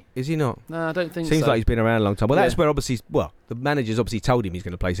 30. Is he not? No, I don't think Seems so. like he's been around a long time. Well, that's Yeah. where obviously, the manager's obviously told him he's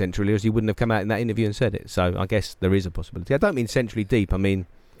going to play centrally, or else he wouldn't have come out in that interview and said it. So I guess there is a possibility. I don't mean centrally deep. I mean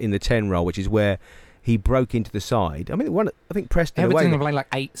in the 10 role, which is where he broke into the side. I mean, I think Preston Everton away. have played like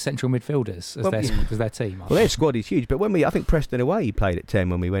 8 central midfielders as their team. Well, their squad is huge, but I think Preston away, he played at 10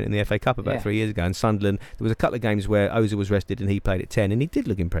 when we went in the FA Cup about 3 years ago, and Sunderland, there was a couple of games where Ozil was rested and he played at 10, and he did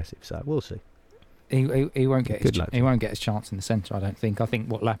look impressive. So we'll see. He won't get Good luck. his chance in the centre. I don't think. I think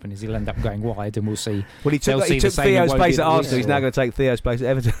what will happen is he'll end up going wide, and we'll see. Well, he took Theo's place at Arsenal. He's now going to take Theo's place at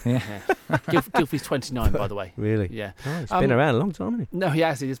Everton. Yeah. Gylfi's 29, by the way. Really? Yeah. Oh, he's been around a long time, hasn't he? No, he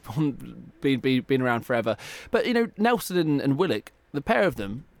has. He's been around forever. But, Nelson and Willock, the pair of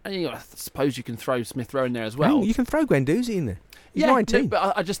them, I suppose you can throw Smith Rowe in there as well. You can throw Guendouzi in there. He's Yeah, 19. no,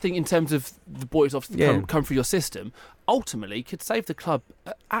 but I just think in terms of the boys obviously come through your system, ultimately could save the club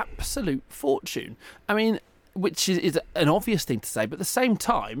an absolute fortune. I mean, which is an obvious thing to say, but at the same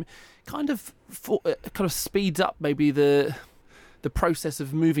time, kind of speeds up maybe the process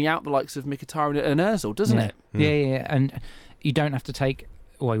of moving out the likes of Mkhitaryan and Ozil, doesn't it? Yeah, and you don't have to take.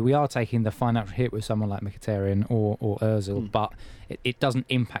 Well, we are taking the financial hit with someone like Mkhitaryan or Ozil, but it doesn't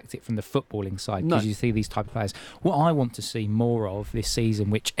impact it from the footballing side because you see these type of players. What I want to see more of this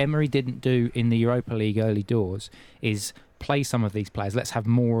season, which Emery didn't do in the Europa League early doors, is play some of these players. Let's have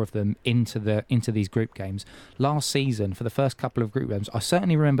more of them into these group games. Last season, for the first couple of group games, I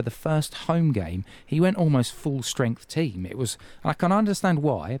certainly remember the first home game, he went almost full strength team. I can understand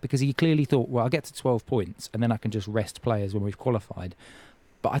why, because he clearly thought, well, I'll get to 12 points and then I can just rest players when we've qualified.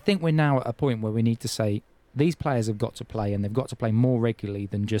 But I think we're now at a point where we need to say these players have got to play, and they've got to play more regularly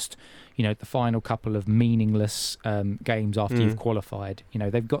than just, the final couple of meaningless games after you've qualified.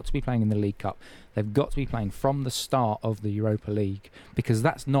 They've got to be playing in the League Cup. They've got to be playing from the start of the Europa League, because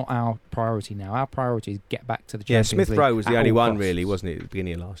that's not our priority now. Our priority is get back to the Champions League. Yeah, Smith Rowe was the only one, costs. really, wasn't it, at the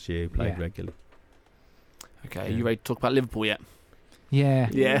beginning of last year, who played regularly. Okay, are you ready to talk about Liverpool yet? Yeah.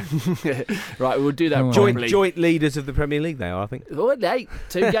 Right, we'll do that properly. Joint leaders of the Premier League, they are, I think. Oh, hey,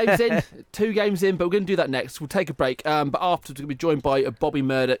 2 games in, but we're going to do that next. We'll take a break. But afterwards, we're going to be joined by Bobby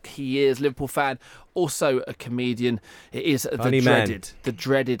Murdoch. He is a Liverpool fan, also a comedian. It is the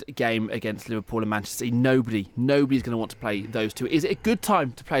dreaded game against Liverpool and Manchester City. Nobody's going to want to play those two. Is it a good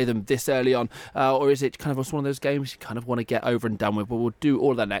time to play them this early on, or is it kind of one of those games you kind of want to get over and done with? Well, we'll do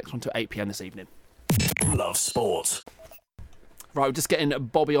all of that next until 8 p.m. this evening. Love Sport. Right, we're just getting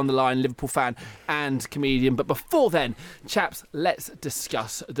Bobby on the line, Liverpool fan and comedian. But before then, chaps, let's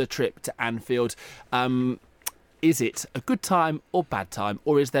discuss the trip to Anfield. Is it a good time or bad time,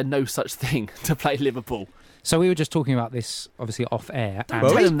 or is there no such thing to play Liverpool? So we were just talking about this, obviously, off air. Don't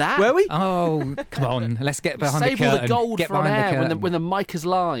tell him that. Were we? Oh, come on. Let's get behind the curtain. Save all the gold get for on behind air the when the mic is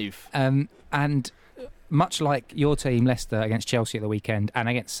live. And much like your team, Leicester, against Chelsea at the weekend, and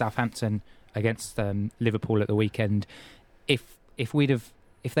against Southampton against Liverpool at the weekend, if they'd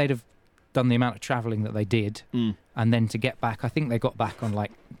have done the amount of travelling that they did, and then to get back, I think they got back on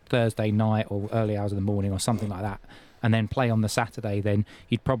like Thursday night or early hours of the morning or something like that, and then play on the Saturday, then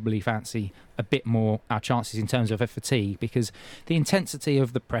you'd probably fancy a bit more our chances in terms of fatigue, because the intensity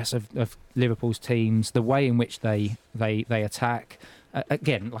of the press of Liverpool's teams, the way in which they attack,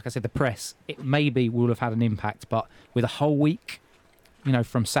 again, like I said, the press, it maybe will have had an impact, but with a whole week,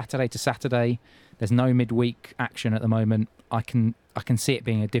 from Saturday to Saturday, there's no midweek action at the moment. I can see it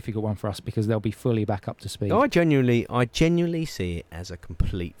being a difficult one for us because they'll be fully back up to speed. I genuinely see it as a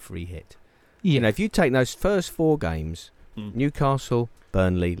complete free hit. Yeah. If you take those first 4 games, Newcastle,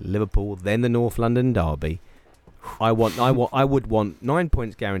 Burnley, Liverpool, then the North London derby, I would want 9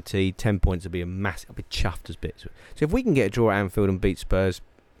 points guaranteed, 10 points would be I'd be chuffed as bits. So if we can get a draw at Anfield and beat Spurs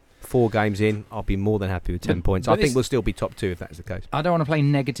 4 games in, I'll be more than happy with 10 points. I think we'll still be top 2 if that's the case. I don't want to play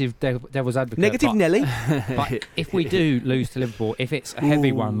negative devil's advocate. Negative Nelly. But if we do lose to Liverpool, if it's a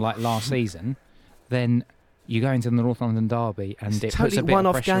heavy one like last season, then you go into the North London derby and it's it totally puts a bit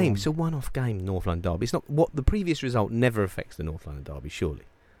one-off of pressure game. on. It's a one-off game, North London derby. It's not what the previous result never affects the North London derby. Surely,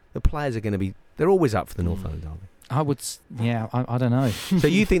 the players are going to be. They're always up for the North London derby. I don't know. So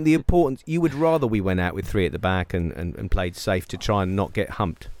you think the importance? You would rather we went out with 3 at the back and played safe to try and not get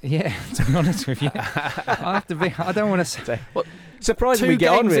humped? Yeah, to be honest with you, I don't want to say. Surprising we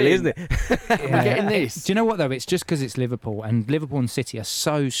get on, really, isn't it? We're getting this. Do you know what though? It's just because it's Liverpool, and Liverpool and City are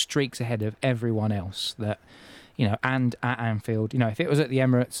so streaks ahead of everyone else that. And at Anfield, if it was at the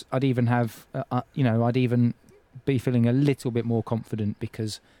Emirates, I'd even have, I'd even be feeling a little bit more confident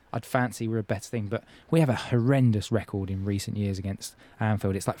because I'd fancy we're a better thing. But we have a horrendous record in recent years against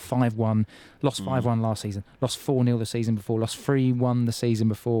Anfield. It's like 5-1, lost 5-1 last season, lost 4-0 the season before, lost 3-1 the season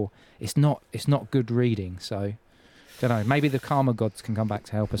before. It's not good reading. So, don't know. Maybe the karma gods can come back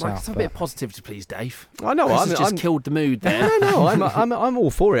to help us out. A bit of positivity, please, Dave. I know. Chris has just killed the mood there. No. I'm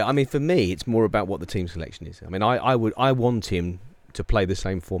all for it. I mean, for me, it's more about what the team selection is. I mean, I want him to play the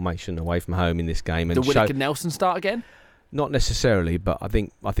same formation away from home in this game. And the Willock and Nelson start again? Not necessarily, but I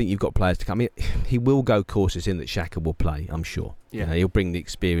think you've got players to come. I mean, he will go courses in that Xhaka will play, I'm sure. Yeah. He'll bring the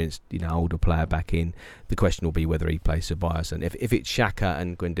experienced, older player back in. The question will be whether he plays Ceballos. And if it's Xhaka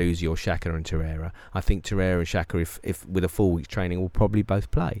and Guendouzi or Xhaka and Torreira, I think Torreira and Xhaka, if with a full week's training, will probably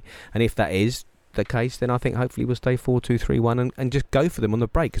both play. And if that is the case, then I think hopefully we'll stay 4-2-3-1 and just go for them on the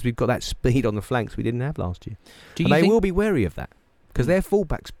break, because we've got that speed on the flanks we didn't have last year. And they will be wary of that, because their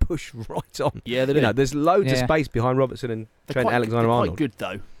fullbacks push right on. Yeah, they do. There's loads of space behind Robertson and Trent Alexander-Arnold. They're quite good,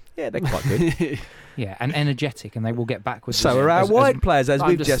 though. Yeah, they're quite good. Yeah, and energetic, and they will get backwards. So are our wide players, as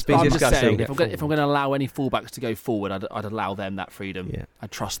we've just been discussing. If I'm going to allow any fullbacks to go forward, I'd allow them that freedom. Yeah. I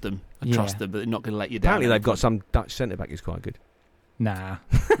trust them. But they're not going to let you down. Apparently they've got some Dutch centre-back who's quite good. Nah,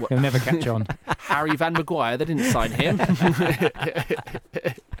 he'll never catch on. Harry Van Maguire, they didn't sign him.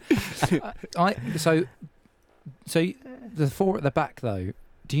 So the four at the back, though,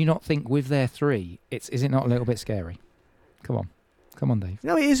 do you not think with their three, is it not a little bit scary? Come on, Dave.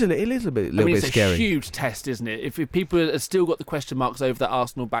 No, it is a little bit scary. It's a huge test, isn't it? If people have still got the question marks over that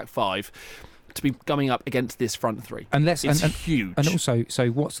Arsenal back five, to be coming up against this front three, it's huge. And also, so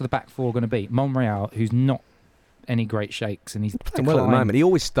what's the back four going to be? Monreal, who's not any great shakes, and he's playing well at the moment. He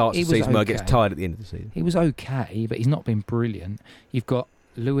always starts the season where he gets tired at the end of the season. He was okay, but he's not been brilliant. You've got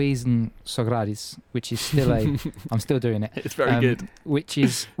Luis and Sokratis, which is still I'm still doing it. It's very good. Which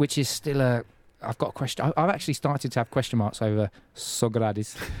is still a. I've got a question. I've actually started to have question marks over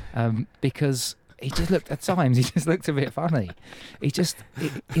Sokratis because he just looked at times. He just looked a bit funny. He just, he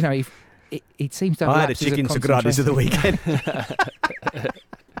seems to have. I had a chicken Sokratis of the weekend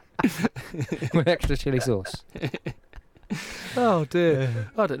with extra chili sauce. Oh dear!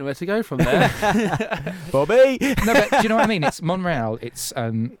 I don't know where to go from there. Bobby. No, but do you know what I mean? It's Monreal. It's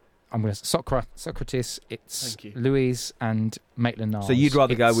I'm going to Sokratis. It's Luis and Maitland-Niles. So you'd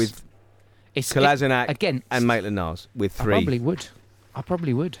rather go with Kolasinac and Maitland-Niles with three? I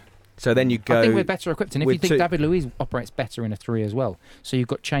probably would. So then you go. I think we're better equipped, and if you think David Luiz operates better in a three as well, so you've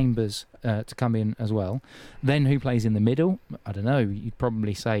got Chambers to come in as well. Then who plays in the middle? I don't know. You'd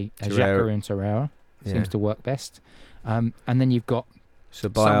probably say Xhaka and Torreira seems to work best. And then you've got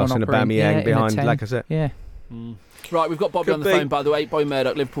Ceballos and Aubameyang behind Lacazette. Yeah. Right, we've got Bobby on the phone, by the way. Bobby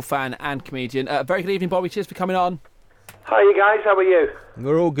Murdoch, Liverpool fan and comedian. Very good evening, Bobby. Cheers for coming on. Hi, you guys. How are you?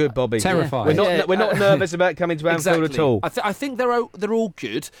 We're all good, Bobby. Terrified. We're not nervous about coming to Anfield at all. I think they're all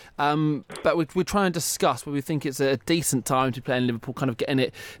good, but we're trying to discuss where we think it's a decent time to play in Liverpool, kind of getting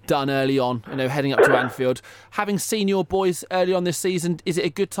it done early on, heading up to Anfield. Having seen your boys early on this season, is it a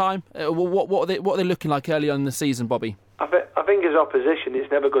good time? What are they looking like early on in the season, Bobby? I think as opposition,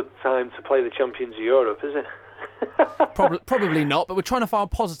 it's never a good time to play the champions of Europe, is it? Probably not, but we're trying to find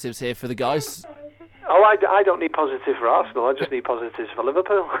positives here for the guys. Oh, I don't need positive for Arsenal. I just need positives for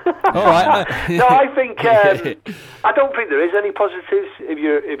Liverpool. All right. No, I think I don't think there is any positives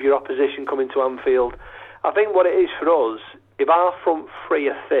if your opposition come into Anfield. I think what it is for us, if our front three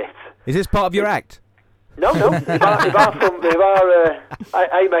are fit. Is this part of your act? No. Hey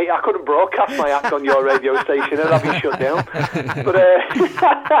mate, I couldn't broadcast my act on your radio station, and I'd be shut down.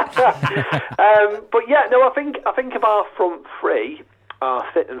 But yeah, no, I think if our front three are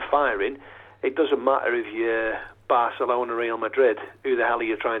fit and firing, it doesn't matter if you're Barcelona, Real Madrid. Who the hell are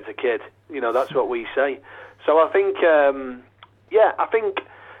you trying to kid? That's what we say. So I think, I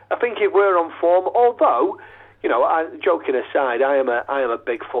think if we're on form, although. Joking aside, I am a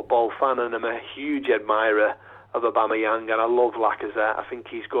big football fan, and I'm a huge admirer of Aubameyang, and I love Lacazette. I think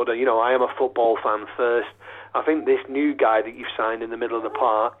he's good. I am a football fan first. I think this new guy that you've signed in the middle of the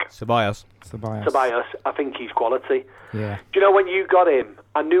park, Ceballos, I think he's quality. Yeah. Do you know when you got him?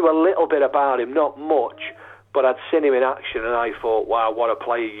 I knew a little bit about him, not much, but I'd seen him in action, and I thought, wow, what a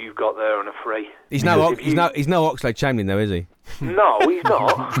player you've got there on a free. He's no Oxlade-Chamberlain, though, is he? No, he's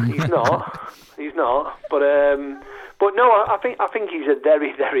not. He's not. But no, I think he's a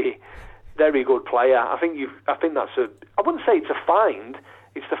very, very, very good player. I think that's I wouldn't say it's a find.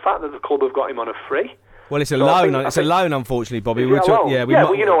 It's the fact that the club have got him on a free. Well, it's a loan. It's a loan, unfortunately, Bobby. Well,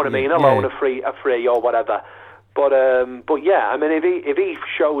 you know what I mean. A loan, a free, or whatever. But yeah, I mean, if he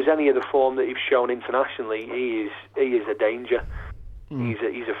shows any of the form that he's shown internationally, he is a danger.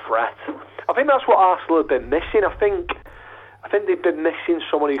 He's a threat. I think that's what Arsenal have been missing. I think they've been missing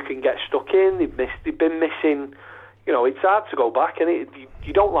someone who can get stuck in. They've been missing. It's hard to go back, and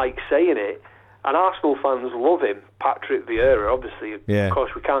you don't like saying it. And Arsenal fans love him, Patrick Vieira. Obviously, Of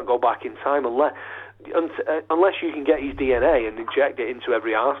course, we can't go back in time unless you can get his DNA and inject it into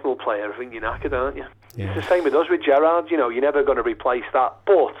every Arsenal player. I think you're knackered, aren't you? Yeah. It's the same with us with Gerrard. You're never going to replace that.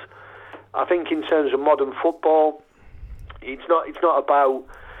 But I think in terms of modern football, it's not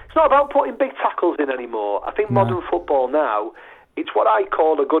about putting big tackles in anymore. I think modern football now, it's what I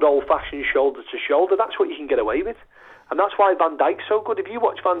call a good old-fashioned shoulder-to-shoulder. That's what you can get away with. And that's why Van Dijk's so good. If you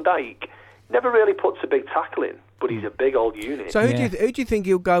watch Van Dijk, never really puts a big tackle in, but he's a big old unit. So who do you think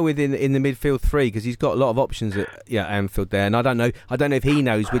he'll go with in the midfield three? Because he's got a lot of options at Anfield there, and I don't know if he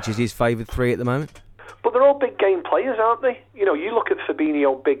knows which is his favourite three at the moment. But they're all big game players, aren't they? You look at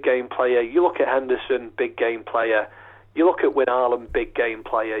Fabinho, big game player. You look at Henderson, big game player. You look at Wijnaldum, big game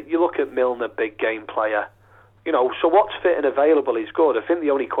player. You look at Milner, big game player. So what's fit and available is good. I think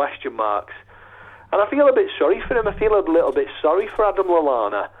the only question marks, and I feel a bit sorry for him. I feel a little bit sorry for Adam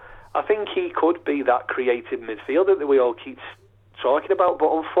Lallana. I think he could be that creative midfielder that we all keep talking about,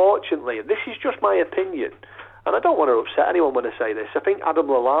 but unfortunately, this is just my opinion, and I don't want to upset anyone when I say this. I think Adam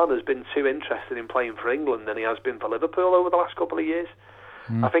Lallana has been too interested in playing for England than he has been for Liverpool over the last couple of years.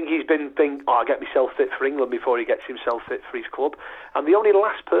 I think he's been thinking, I'll get myself fit for England before he gets himself fit for his club. And the only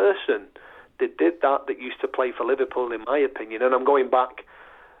last person that did that used to play for Liverpool, in my opinion, and I'm going back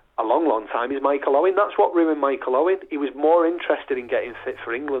a long, long time, is Michael Owen. That's what ruined Michael Owen. He was more interested in getting fit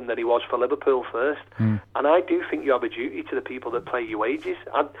for England than he was for Liverpool first. And I do think you have a duty to the people that pay you wages.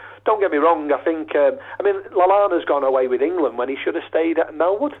 And don't get me wrong, I think, Lallana's gone away with England when he should have stayed at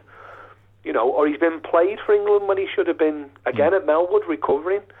Melwood. Or he's been played for England when he should have been again at Melwood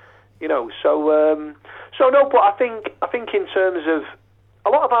recovering. So no, but I think in terms of a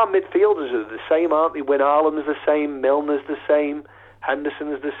lot of our midfielders are the same, aren't they? Wijnaldum's the same, Milner's the same,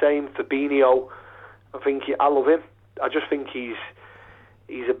 Henderson's the same, Fabinho. I love him. I just think he's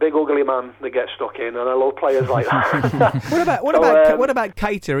a big ugly man that gets stuck in, and I love players like that. What about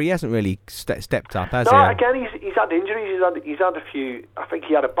Keita? He hasn't really stepped up, has he? No, again, he's had injuries. He's had a few. I think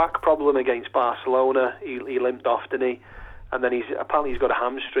he had a back problem against Barcelona. He limped off, didn't he? And then apparently he's got a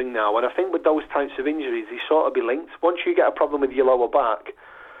hamstring now. And I think with those types of injuries, they sort of be linked. Once you get a problem with your lower back,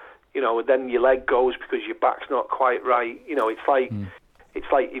 then your leg goes because your back's not quite right. It's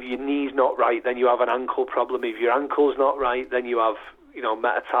like if your knee's not right, then you have an ankle problem. If your ankle's not right, then you have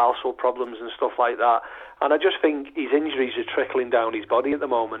metatarsal problems and stuff like that. And I just think his injuries are trickling down his body at the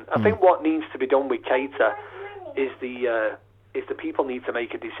moment. I think what needs to be done with Keita is the people need to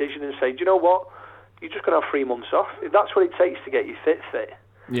make a decision and say, do you know what? You're just going to have 3 months off. If that's what it takes to get you fit.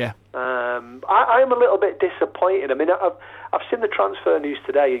 Yeah. I'm a little bit disappointed. I mean, I've seen the transfer news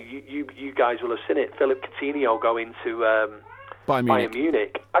today. You guys will have seen it. Philip Coutinho going to Bayern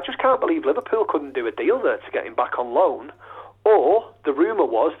Munich. I just can't believe Liverpool couldn't do a deal there to get him back on loan. Or the rumour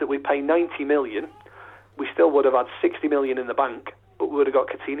was that we pay 90 million, we still would have had 60 million in the bank, but we would have got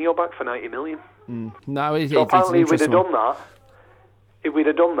Coutinho back for 90 million. No, so apparently if we'd have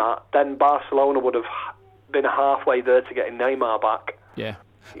done that, then Barcelona would have been halfway there to getting Neymar back. Yeah.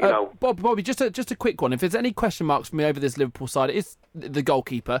 Bobby, just a quick one. If there's any question marks for me over this Liverpool side, it is the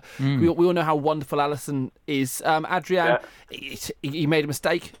goalkeeper. We all know how wonderful Alisson is. Adrian, he made a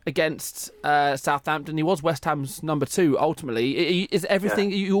mistake against Southampton. He was West Ham's number 2 ultimately. Is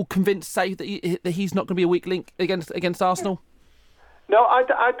everything you all convinced say that he's not going to be a weak link against Arsenal? No, I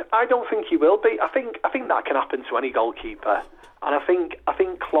don't think he will be. I think that can happen to any goalkeeper. And I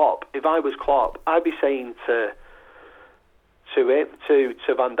think Klopp, if I was Klopp, I'd be saying to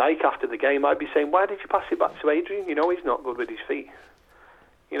Van Dijk after the game, I'd be saying, why did you pass it back to Adrian? He's not good with his feet.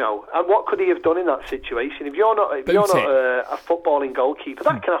 And what could he have done in that situation? If you're not a footballing goalkeeper,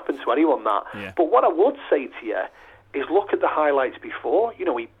 that can happen to anyone. Yeah. But what I would say to you is look at the highlights before.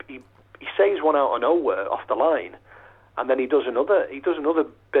 He saves one out of nowhere off the line, and then he does another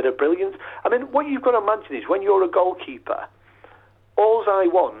bit of brilliance. I mean, what you've got to imagine is when you're a goalkeeper, all I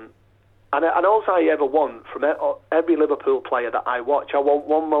want. And all I ever want from every Liverpool player that I watch, I want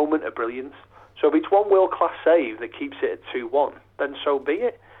one moment of brilliance. So if it's one world-class save that keeps it at 2-1, then so be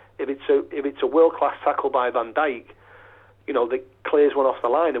it. If it's a world-class tackle by Van Dijk, that clears one off the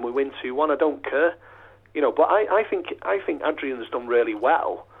line and we win 2-1, I don't care. But I think Adrian's done really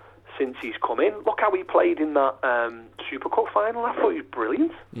well since he's come in. Look how he played in that Super Cup final. I thought he was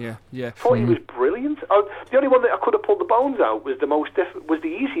brilliant. Yeah. I thought he was brilliant. The only one that I could have pulled the bones out was the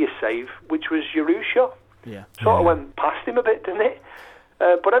easiest save, which was Giroud's shot. Yeah. Sort of went past him a bit, didn't it?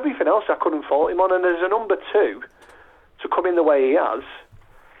 But everything else I couldn't fault him on. And as a number 2, to come in the way he has,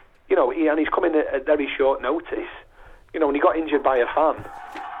 and he's come in at very short notice, and he got injured by a fan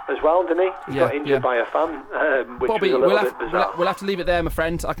as well, didn't he? He got injured by a fan, which Bobby, was a little bit bizarre. We'll have to leave it there, my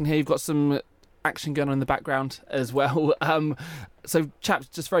friend. I can hear you've got some action going on in the background as well. So, chaps,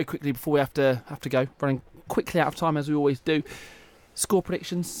 just very quickly before we have to go, running quickly out of time as we always do. Score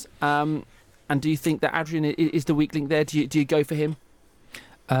predictions, and do you think that Adrian is the weak link there? Do you go for him?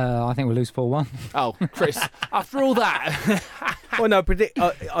 I think we'll lose 4-1. Oh, Chris, after all that. Well, no,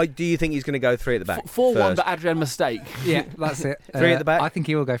 do you think he's going to go 3 at the back? 4-1, but Adrian mistake. Yeah, that's it. 3 at the back? I think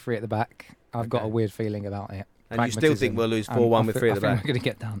he will go 3 at the back. I've got a weird feeling about it. And you still think we'll lose 4-1 with 3 at the back? I think we're going to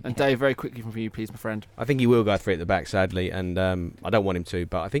get done. And Dave, very quickly from you, please, my friend. I think he will go 3 at the back, sadly, and I don't want him to,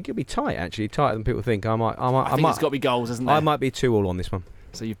 but I think it'll be tight, actually, tighter than people think. I think it's got to be goals, isn't there? I might be 2-2 on this one.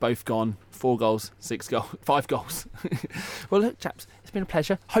 So you've both gone 4 goals, 6 goals, 5 goals. Well, look, chaps, it's been a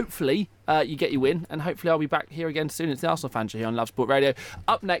pleasure. Hopefully you get your win, and hopefully I'll be back here again soon. It's the Arsenal Fan Show here on Love Sport Radio.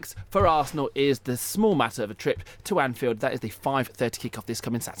 Up next for Arsenal is the small matter of a trip to Anfield. That is the 5:30 kickoff this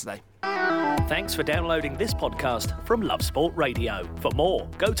coming Saturday. Thanks for downloading this podcast from Love Sport Radio. For more,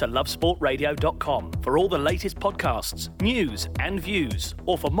 go to lovesportradio.com for all the latest podcasts, news and views.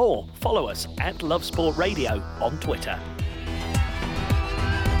 Or for more, follow us at Love Sport Radio on Twitter.